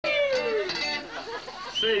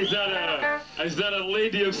Say, is that a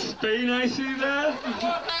lady of Spain I see there?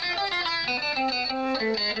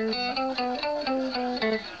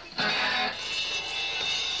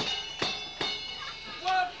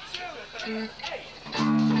 One, two, hey.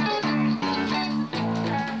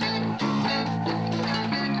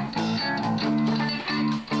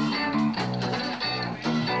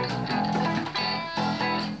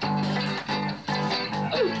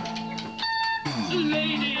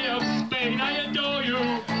 Lady of Spain, I adore you.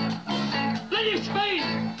 Lady of Spain,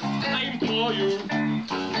 I implore you.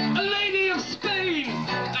 A lady of Spain,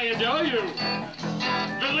 I adore you.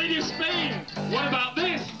 The Lady of Spain, what about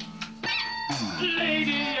this?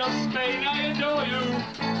 Lady of Spain, I adore you.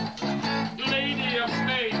 Lady of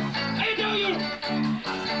Spain, I adore you.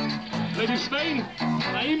 Lady of Spain,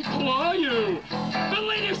 I implore you. The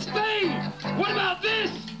Lady of Spain, what about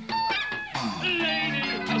this? Lady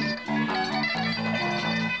of Spain.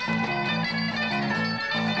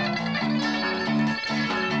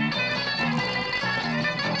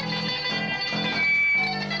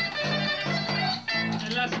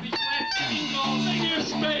 Lady of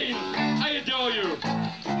Spain, I adore you.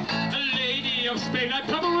 A lady of Spain, I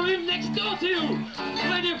probably live next door to you.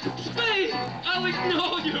 Lady of Spain, I'll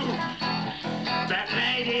ignore you. That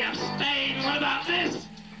Lady of Spain, what about this?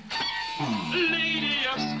 Lady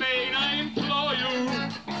of Spain, I implore you.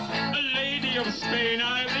 A lady of Spain,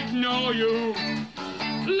 I'll ignore you.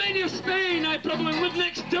 Lady of Spain, I probably live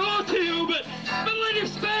next door to you, but Lady of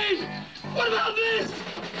Spain, what about this?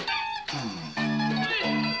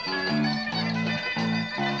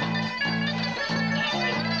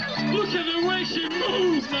 Look at the way she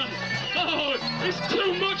moves, man! Oh, it's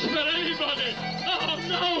too much for anybody! Oh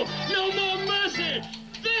no! No more mercy!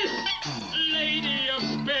 This Lady of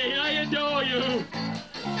Spain, I adore you!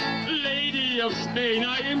 Lady of Spain,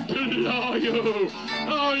 I implore you!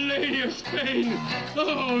 Oh, Lady of Spain!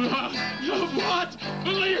 Oh, what?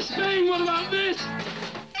 Lady of Spain, what about this?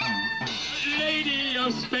 Lady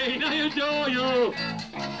of Spain, I adore you!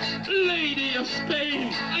 Lady of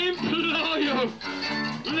Spain, I implore you!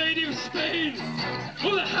 Lady of Spain,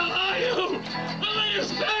 who the hell are you? The Lady of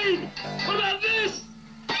Spain! What about this?